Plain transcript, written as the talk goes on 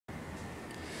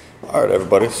Alright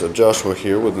everybody, so Joshua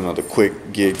here with another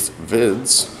quick gigs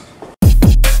vids.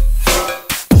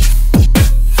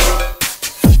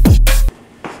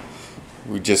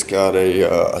 We just got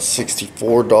a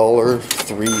 $64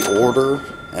 3 order,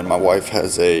 and my wife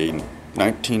has a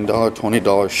 $19,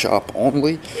 $20 shop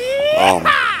only.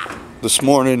 This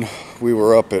morning we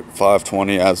were up at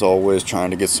 5:20 as always trying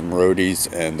to get some roadies,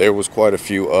 and there was quite a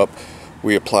few up.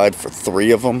 We applied for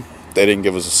 3 of them. They didn't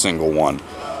give us a single one.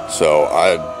 So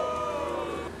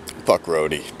fuck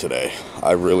roadie today.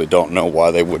 I really don't know why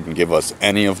they wouldn't give us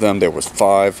any of them. There was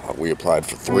 5. We applied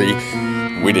for 3.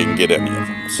 We didn't get any of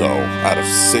them. So out of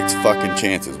 6 fucking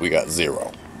chances, we got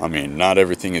 0. I mean, not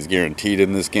everything is guaranteed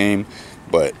in this game,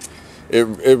 but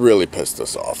it really pissed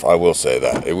us off. I will say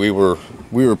that. We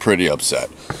were pretty upset.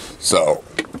 So,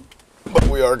 but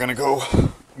we are gonna go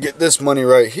get this money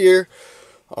right here.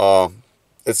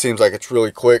 It seems like it's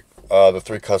really quick. The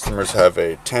 3 customers have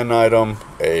a 10 item,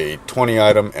 a 20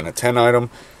 item, and a 10 item.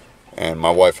 And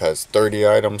my wife has 30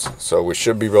 items. So we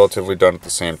should be relatively done at the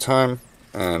same time.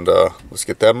 And let's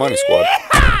get that money, squad.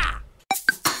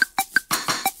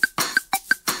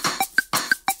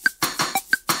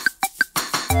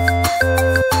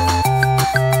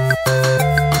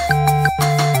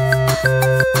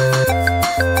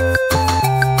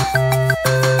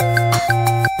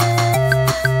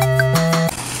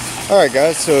 Alright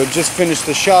guys, so just finished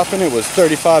the shopping. It was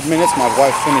 35 minutes. My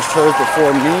wife finished hers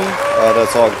before me.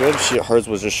 That's all good. Hers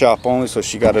was a shop only, so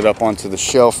she got it up onto the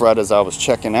shelf right as I was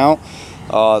checking out.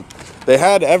 They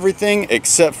had everything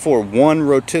except for 1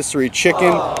 rotisserie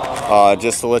chicken.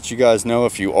 Just to let you guys know,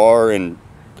 if you are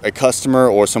a customer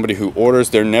or somebody who orders,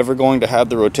 they're never going to have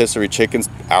the rotisserie chickens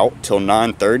out till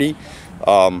 9:30.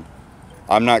 I'm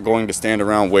not going to stand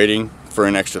around waiting for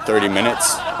an extra 30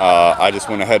 minutes. I just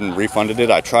went ahead and refunded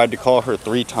it. I tried to call her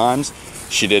 3 times.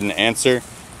 She didn't answer.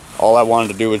 All I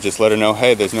wanted to do was just let her know,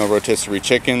 hey, there's no rotisserie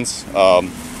chickens.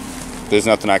 There's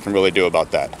nothing I can really do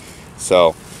about that.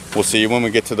 So we'll see you when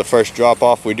we get to the first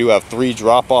drop-off. We do have 3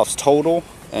 drop-offs total.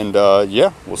 And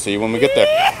yeah, we'll see you when we get there.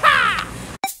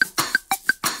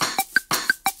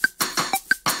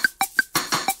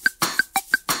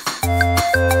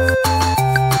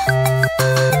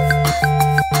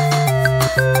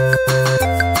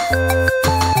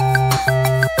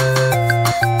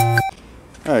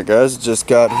 Alright guys, just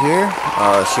got here.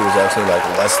 She was actually like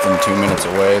less than 2 minutes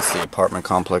away. It's the apartment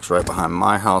complex right behind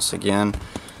my house again.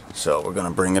 So we're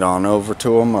gonna bring it on over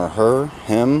to him or her,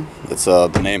 him. It's the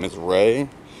name is Ray.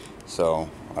 So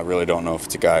I really don't know if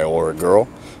it's a guy or a girl,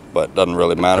 but doesn't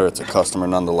really matter. It's a customer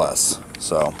nonetheless.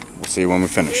 So we'll see you when we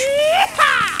finish.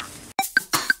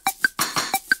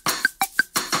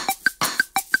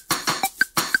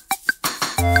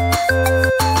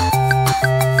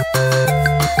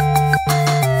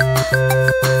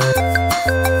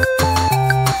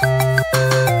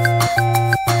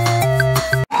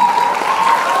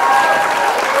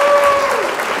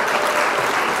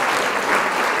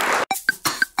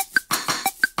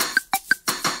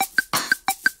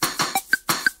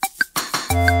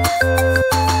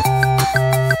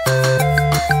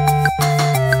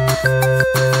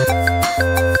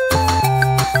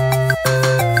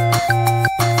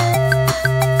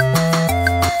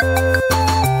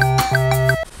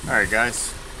 Alright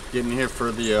guys, getting here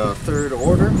for the 3rd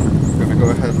order. I'm gonna go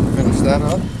ahead and finish that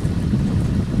up.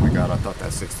 Oh my god, I thought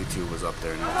that 62 was up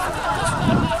there now.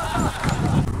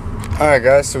 Alright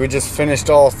guys, so we just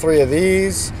finished all 3 of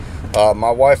these.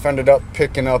 My wife ended up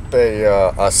picking up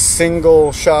a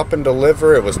single shop and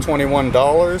deliver. It was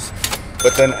 $21.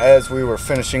 But then as we were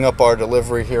finishing up our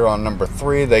delivery here on number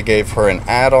 3, they gave her an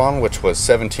add-on, which was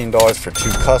 $17 for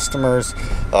 2 customers.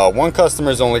 1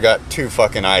 customer's only got 2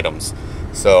 fucking items.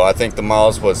 So I think the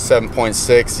miles was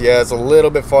 7.6. Yeah, it's a little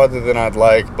bit farther than I'd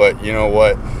like, but you know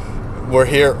what? We're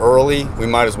here early. We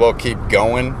might as well keep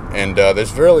going. And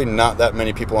there's really not that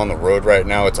many people on the road right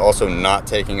now. It's also not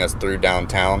taking us through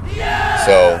downtown. Yes!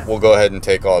 So we'll go ahead and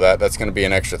take all that. That's going to be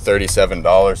an extra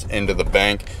 $37 into the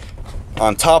bank,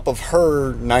 on top of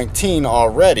her 19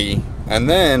 already. And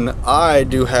then I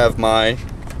do have my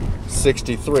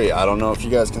 63. I don't know if you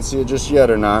guys can see it just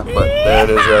yet or not, but there it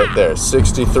is right there,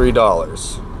 $63.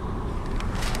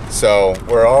 So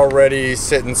we're already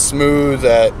sitting smooth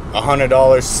at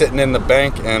 $100 sitting in the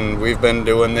bank, and we've been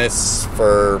doing this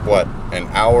for what, an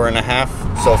hour and a half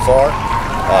so far.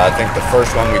 I think the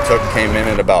first one we took came in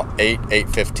at about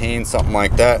 8:15, something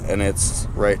like that, and it's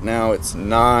right now it's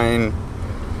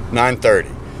 9:30.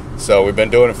 So we've been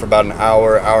doing it for about an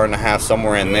hour and a half,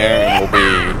 somewhere in there, and we'll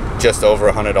be just over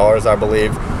 $100, I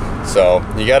believe. So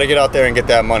you got to get out there and get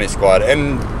that money, squad.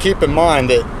 And keep in mind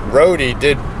that Rhodey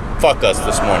did fuck us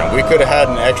this morning. We could have had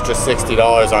an extra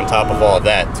 $60 on top of all of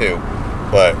that too,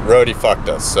 but Rody fucked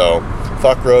us. So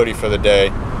fuck Rody for the day,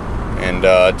 and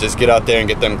just get out there and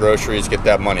get them groceries, get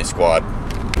that money, squad.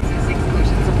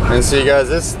 And see, guys,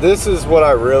 this is what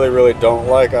I really don't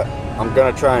like. I'm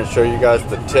gonna try and show you guys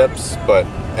the tips, but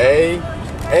A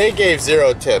gave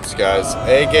 0 tips, guys.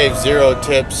 A gave 0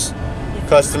 tips.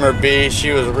 Customer B,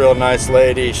 she was a real nice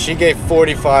lady. She gave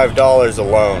 $45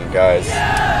 alone, guys.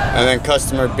 And then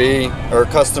customer B, or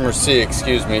customer C,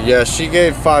 excuse me, yeah, she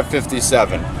gave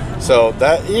 $5.57. So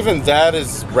that, even that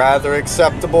is rather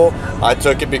acceptable. I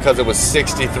took it because it was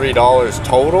 $63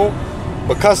 total.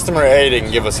 But customer A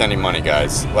didn't give us any money,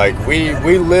 guys. Like, we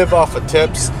live off of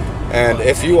tips, and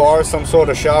if you are some sort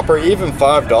of shopper, even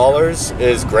 $5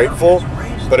 is grateful.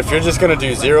 But if you're just gonna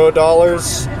do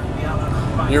 $0,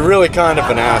 you're really kind of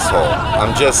an asshole.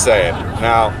 I'm just saying.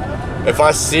 Now, if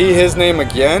I see his name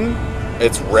again,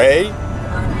 it's Ray.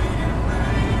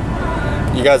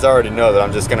 You guys already know that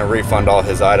I'm just gonna refund all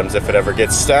his items if it ever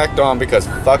gets stacked on, because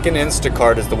fucking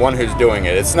Instacart is the one who's doing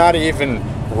it. It's not even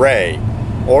Ray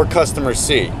or customer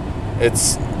C.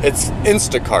 It's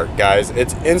Instacart, guys.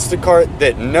 It's Instacart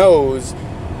that knows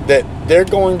that they're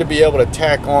going to be able to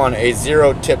tack on a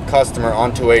 0 tip customer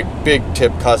onto a big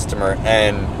tip customer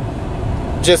and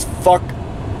just fuck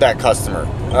that customer.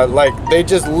 Like, they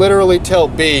just literally tell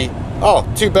B,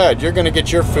 oh, too bad, you're gonna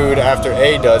get your food after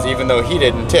A does, even though he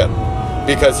didn't tip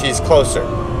because he's closer.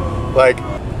 Like,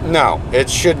 no, it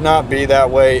should not be that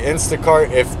way.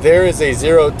 Instacart, if there is a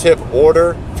 0 tip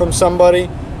order from somebody,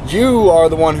 you are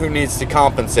the one who needs to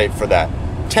compensate for that.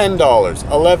 $10,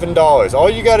 $11. All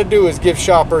you got to do is give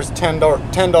shoppers $10 or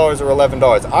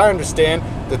 $11. I understand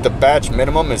that the batch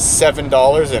minimum is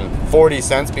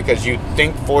 $7.40 because you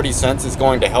think 40 cents is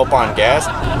going to help on gas.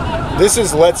 This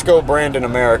is Let's Go brand in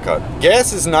America.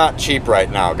 Gas is not cheap right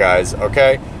now, guys,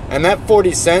 okay? And that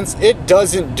 40 cents, it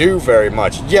doesn't do very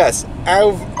much. Yes,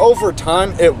 over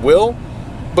time it will,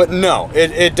 but no,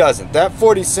 it doesn't. That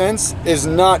 40 cents is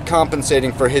not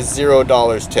compensating for his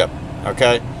 $0 tip,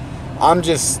 okay? I'm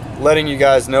just letting you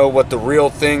guys know what the real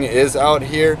thing is out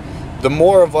here. The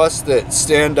more of us that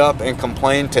stand up and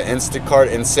complain to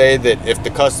Instacart and say that if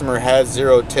the customer has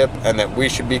 0 tip and that we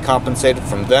should be compensated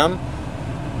from them,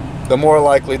 the more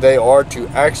likely they are to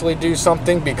actually do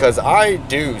something, because I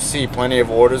do see plenty of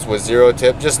orders with 0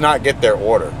 tip just not get their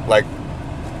order. Like,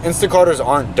 Instacarters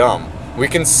aren't dumb. We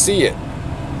can see it.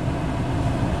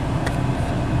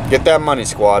 Get that money,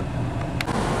 squad.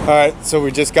 Alright, so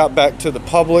we just got back to the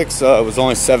Publix. It was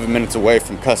only 7 minutes away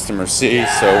from customer C,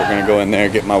 so we're going to go in there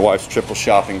and get my wife's triple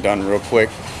shopping done real quick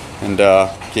and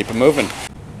keep it moving.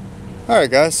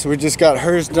 Alright guys, so we just got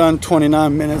hers done,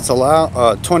 29 minutes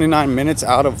allowed, 29 minutes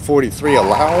out of 43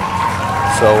 allowed.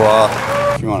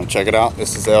 So if you want to check it out,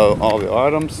 this is all the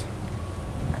items.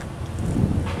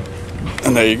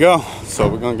 And there you go. So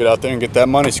we're going to get out there and get that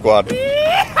money, squad.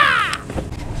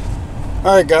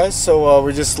 Alright guys, so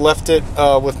we just left it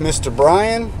with Mr.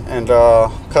 Brian, and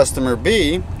customer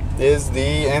B is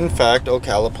the, in fact,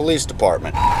 Ocala Police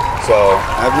Department. So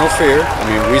have no fear. I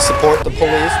mean, we support the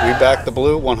police. We back the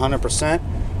blue 100%.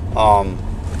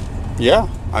 Yeah,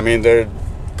 I mean, they're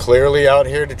clearly out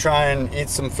here to try and eat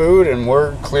some food, and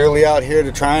we're clearly out here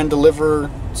to try and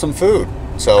deliver some food.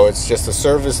 So it's just a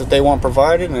service that they want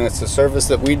provided, and it's a service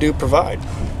that we do provide.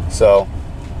 So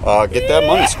get that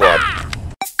money, squad.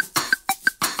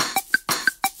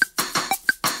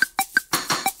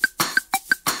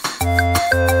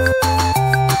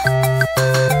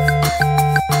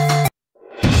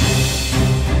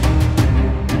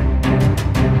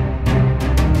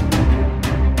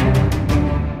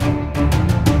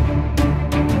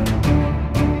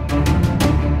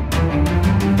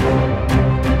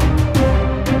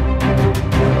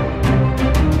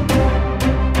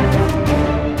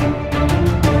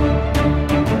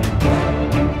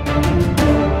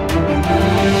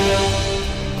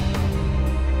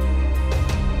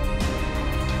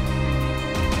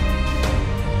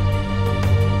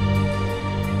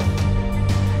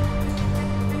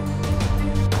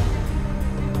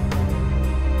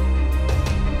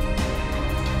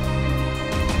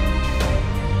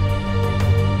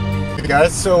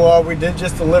 Guys, so we did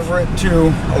just deliver it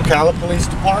to Ocala Police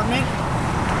Department.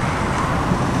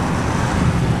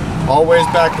 Always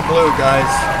back to blue, guys.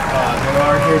 They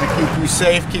are here to keep you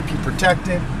safe, keep you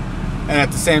protected, and at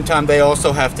the same time they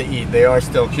also have to eat. They are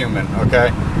still human,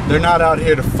 okay? They're not out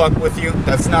here to fuck with you.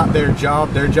 That's not their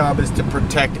job. Their job is to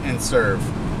protect and serve.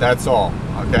 That's all,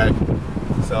 okay?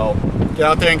 So get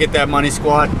out there and get that money,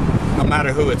 squad, no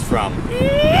matter who it's from.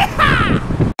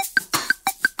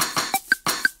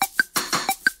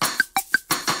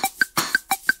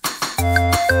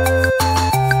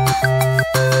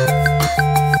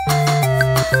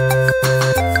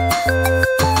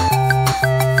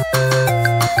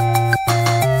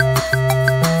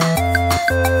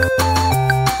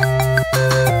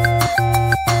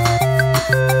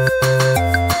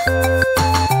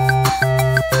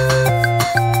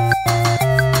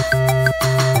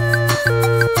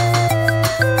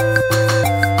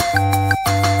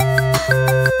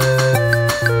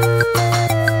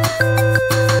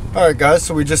 Alright guys,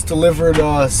 so we just delivered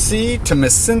C to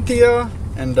Miss Cynthia,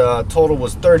 and total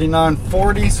was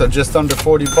 $39.40, so just under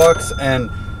 40 bucks. And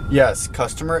yes,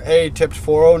 customer A tipped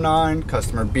 $4.09,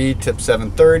 customer B tipped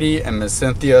 $7.30, and Miss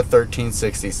Cynthia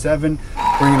 $13.67,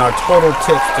 bringing our total tips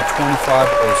to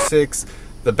 $25.06.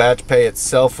 The batch pay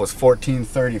itself was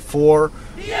 $14.34,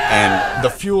 and the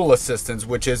fuel assistance,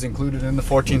 which is included in the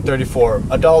 $14.34,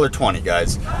 $1.20,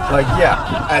 guys. Like,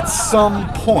 yeah, at some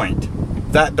point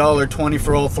that $1.20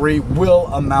 for all three will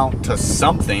amount to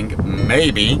something,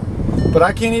 maybe, but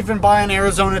I can't even buy an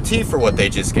Arizona tea for what they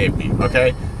just gave me.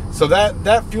 Okay, so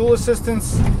that fuel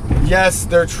assistance, yes,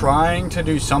 they're trying to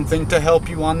do something to help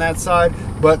you on that side,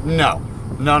 but no.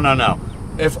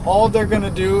 If all they're gonna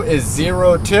do is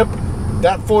zero tip,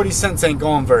 that 40 cents ain't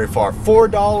going very far.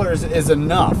 $4 is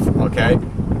enough, okay?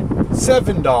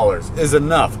 $7 is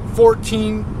enough.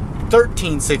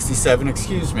 $13.67,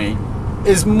 excuse me,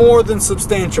 is more than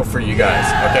substantial for you guys,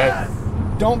 okay?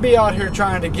 Don't be out here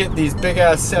trying to get these big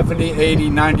ass $70, $80,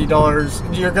 $90.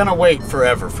 You're gonna wait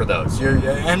forever for those.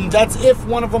 And that's if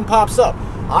one of them pops up.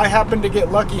 I happened to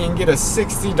get lucky and get a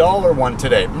 $60 one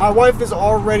today. My wife is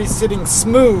already sitting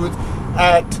smooth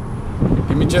at,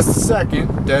 give me just a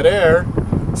second, dead air,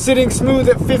 sitting smooth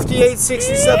at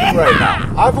 $58.67 right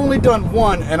now. I've only done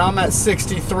one and I'm at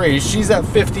 63. She's at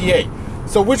 58.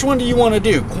 So which one do you want to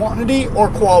do, quantity or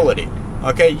quality?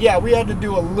 Okay, yeah, we had to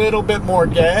do a little bit more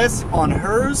gas on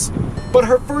hers, but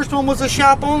her first one was a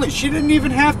shop only. She didn't even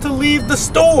have to leave the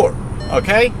store,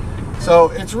 okay?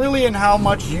 So it's really in how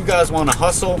much you guys want to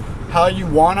hustle, how you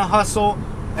want to hustle,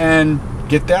 and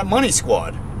get that money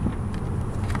squad.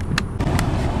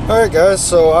 Alright guys,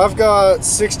 so I've got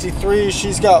 63,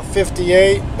 she's got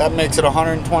 58. That makes it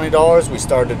 $120. We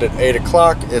started at 8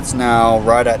 o'clock. It's now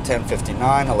right at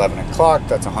 10:59, 11 o'clock.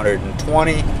 That's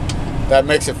 120. That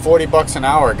makes it 40 bucks an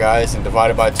hour, guys, and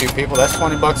divided by 2 people, that's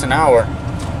 20 bucks an hour.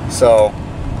 So,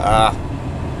 I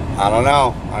don't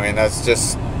know. I mean, that's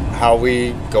just how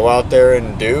we go out there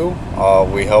and do.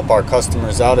 We help our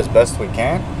customers out as best we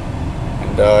can.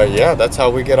 And yeah, that's how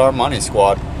we get our money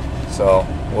squad. So,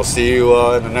 we'll see you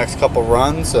in the next couple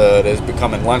runs. It is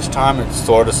becoming lunchtime. It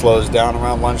sort of slows down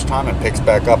around lunchtime and picks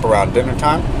back up around dinner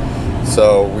time.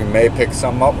 So we may pick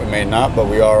some up, we may not, but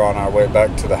we are on our way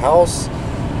back to the house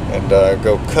and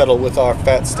go cuddle with our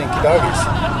fat stinky doggies.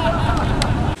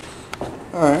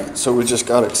 Alright, so we just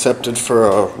got accepted for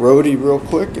a roadie real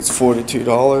quick. It's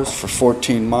 $42 for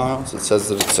 14 miles. It says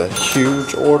that it's a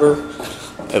huge order.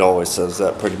 It always says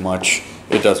that pretty much.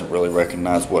 It doesn't really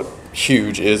recognize what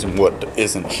huge is and what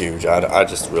isn't huge. I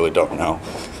just really don't know.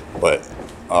 But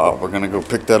we're going to go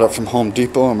pick that up from Home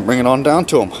Depot and bring it on down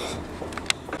to them.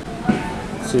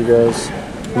 See you guys.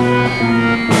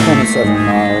 27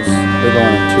 miles. They're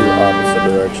going in 2 opposite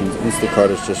directions. Instacart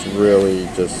is just really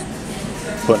just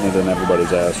putting it in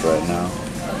everybody's ass right now.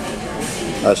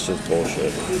 That's just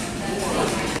bullshit.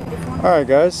 Alright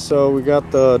guys, so we got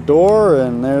the door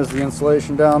and there's the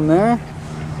installation down there.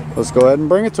 Let's go ahead and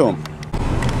bring it to them.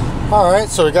 Alright,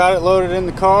 so we got it loaded in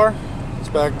the car. It's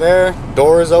back there.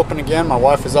 Door is open again. My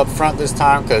wife is up front this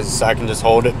time because I can just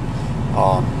hold it.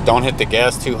 Don't hit the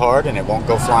gas too hard and it won't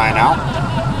go flying out.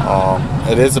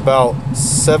 It is about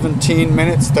 17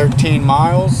 minutes, 13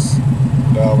 miles.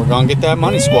 We're going to get that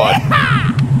money squad.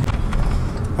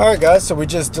 Alright guys, so we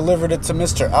just delivered it to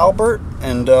Mr. Albert,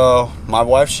 and my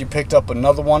wife, she picked up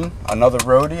another one, another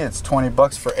roadie. It's 20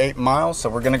 bucks for 8 miles, so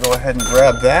we're going to go ahead and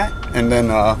grab that and then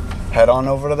head on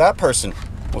over to that person.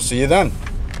 We'll see you then.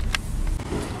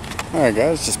 Alright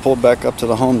guys, just pulled back up to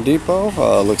the Home Depot.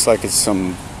 Looks like it's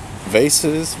some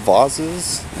vases,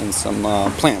 and some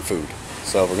plant food.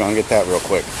 So we're going to get that real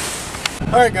quick.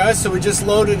 Alright guys, so we just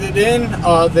loaded it in.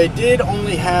 They did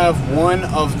only have one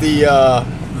of the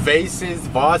vases,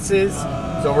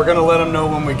 so we're going to let them know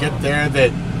when we get there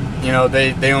that, you know,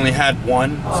 they only had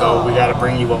one. So we got to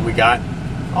bring you what we got.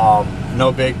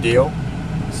 No big deal.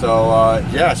 So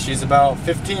yeah, she's about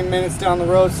 15 minutes down the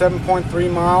road, 7.3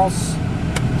 miles.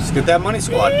 Just get that money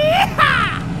squad.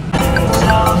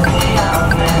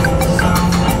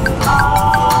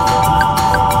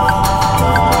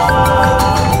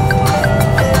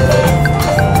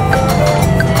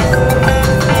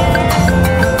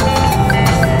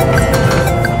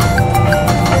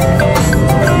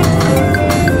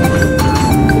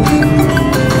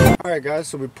 Alright guys,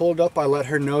 so we pulled up. I let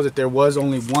her know that there was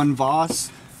only one Voss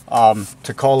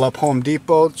to call up Home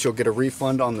Depot. She'll get a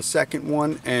refund on the second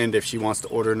one, and if she wants to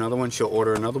order another one, she'll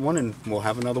order another one, and we'll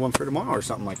have another one for tomorrow or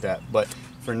something like that. But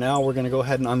for now, we're going to go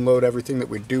ahead and unload everything that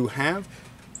we do have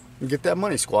and get that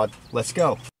money squad. Let's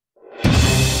go.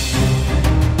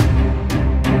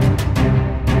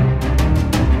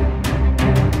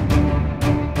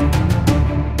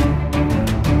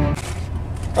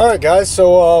 Alright guys,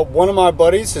 so one of my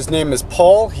buddies, his name is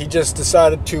Paul, he just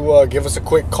decided to give us a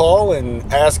quick call and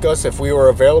ask us if we were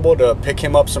available to pick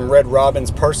him up some Red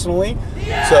Robins personally.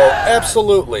 Yeah! So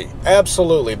absolutely.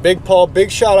 Big Paul,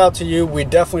 big shout out to you. We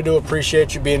definitely do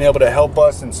appreciate you being able to help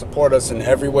us and support us in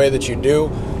every way that you do.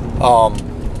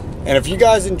 And if you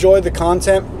guys enjoyed the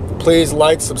content, please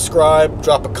like, subscribe,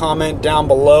 drop a comment down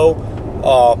below.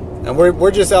 And we're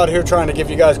just out here trying to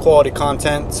give you guys quality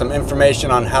content, some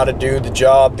information on how to do the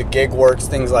job, the gig works,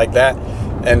 things like that.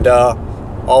 And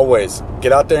always,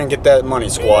 get out there and get that money,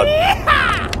 squad.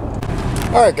 Yeah!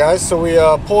 Alright guys, so we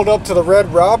pulled up to the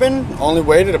Red Robin, only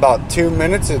waited about 2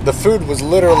 minutes. The food was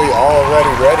literally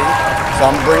already ready. So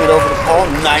I'm bringing it over to Paul,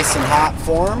 nice and hot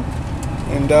for him.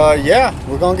 And yeah,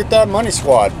 we're going to get that money,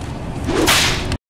 squad.